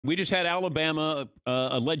We just had Alabama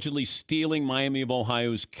allegedly stealing Miami of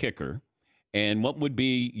Ohio's kicker. And what would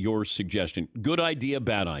be your suggestion? Good idea,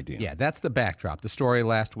 bad idea? Yeah, that's the backdrop. The story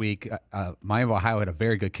last week, Miami of Ohio had a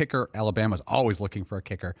very good kicker. Alabama's always looking for a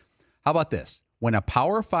kicker. How about this? When a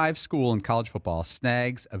Power 5 school in college football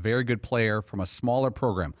snags a very good player from a smaller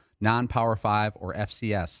program, non-Power 5 or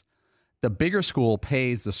FCS, the bigger school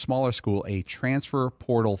pays the smaller school a transfer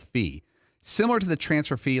portal fee. Similar to the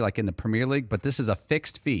transfer fee like in the Premier League, but this is a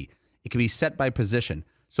fixed fee. It can be set by position.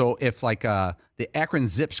 So if like the Akron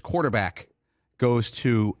Zips quarterback goes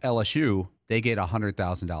to LSU, they get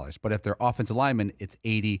 $100,000. But if they're offensive lineman, it's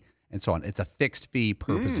 $80,000 and so on. It's a fixed fee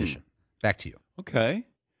per position. Back to you. Okay.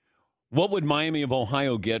 What would Miami of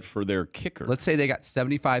Ohio get for their kicker? Let's say they got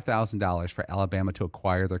 $75,000 for Alabama to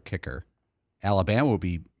acquire their kicker. Alabama will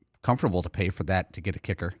be comfortable to pay for that to get a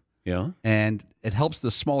kicker. Yeah. And it helps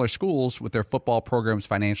the smaller schools with their football programs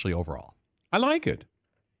financially overall. I like it.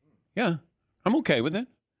 Yeah, I'm okay with it.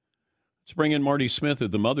 Let's bring in Marty Smith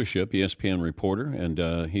at the Mothership, ESPN reporter,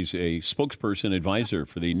 and he's a spokesperson advisor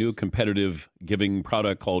for the new competitive giving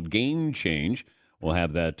product called Game Change. We'll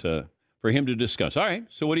have that for him to discuss. All right,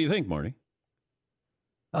 so what do you think, Marty?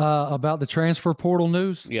 About the transfer portal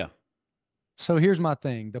news? Yeah. So here's my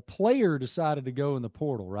thing. The player decided to go in the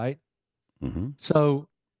portal, right? Mm-hmm. So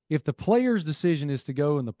if the player's decision is to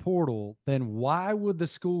go in the portal, then why would the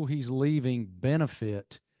school he's leaving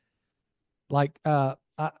benefit? Like, I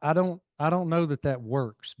don't know that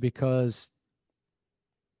works, because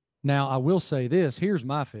now I will say this. Here's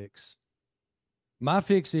my fix. My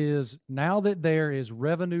fix is, now that there is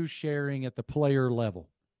revenue sharing at the player level,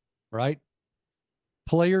 right?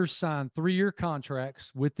 Players sign 3-year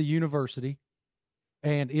contracts with the university,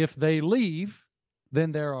 and if they leave,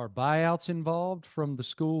 then there are buyouts involved from the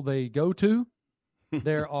school they go to.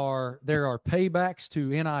 There are paybacks to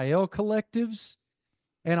NIL collectives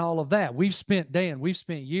and all of that. We've spent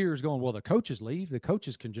years going, well, the coaches leave. The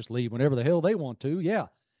coaches can just leave whenever the hell they want to. Yeah,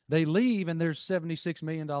 they leave, and there's $76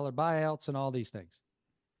 million buyouts and all these things.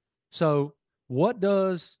 So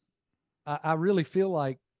I really feel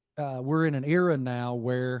like we're in an era now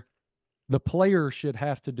where the player should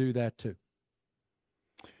have to do that too.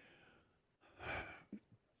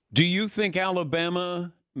 Do you think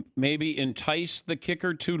Alabama maybe enticed the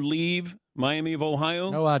kicker to leave Miami of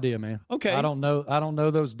Ohio? No idea, man. Okay. I don't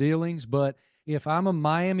know those dealings, but if I'm a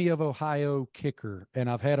Miami of Ohio kicker and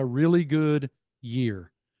I've had a really good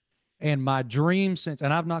year, and my dream since,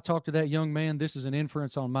 and I've not talked to that young man, this is an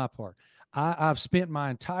inference on my part. I've spent my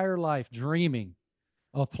entire life dreaming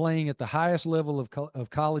of playing at the highest level of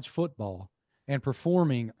college football and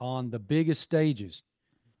performing on the biggest stages.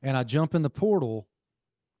 And I jump in the portal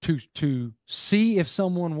to see if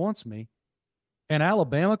someone wants me, and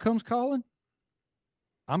Alabama comes calling,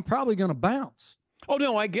 I'm probably going to bounce. Oh,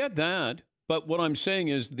 no, I get that. But what I'm saying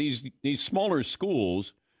is these smaller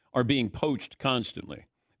schools are being poached constantly.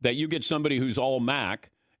 That you get somebody who's all MAC,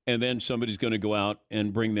 and then somebody's going to go out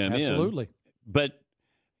and bring them in. Absolutely. But,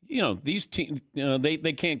 these teams,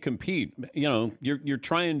 they can't compete. You're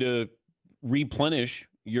trying to replenish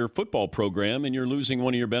your football program, and you're losing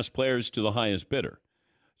one of your best players to the highest bidder.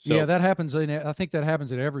 So, yeah, that happens. I think that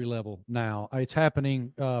happens at every level now. It's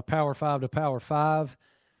happening Power 5 to Power 5.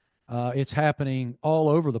 It's happening all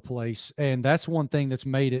over the place, and that's one thing that's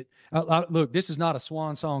made it. Look, this is not a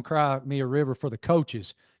swan song cry me a river for the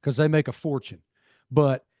coaches, because they make a fortune,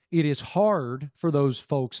 but it is hard for those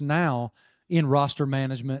folks now in roster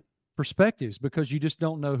management perspectives, because you just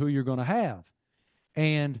don't know who you're going to have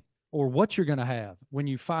or what you're going to have when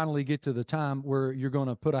you finally get to the time where you're going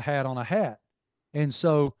to put a hat on a hat. And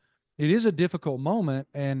so it is a difficult moment,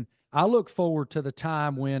 and I look forward to the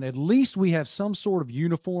time when at least we have some sort of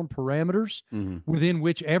uniform parameters within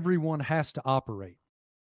which everyone has to operate.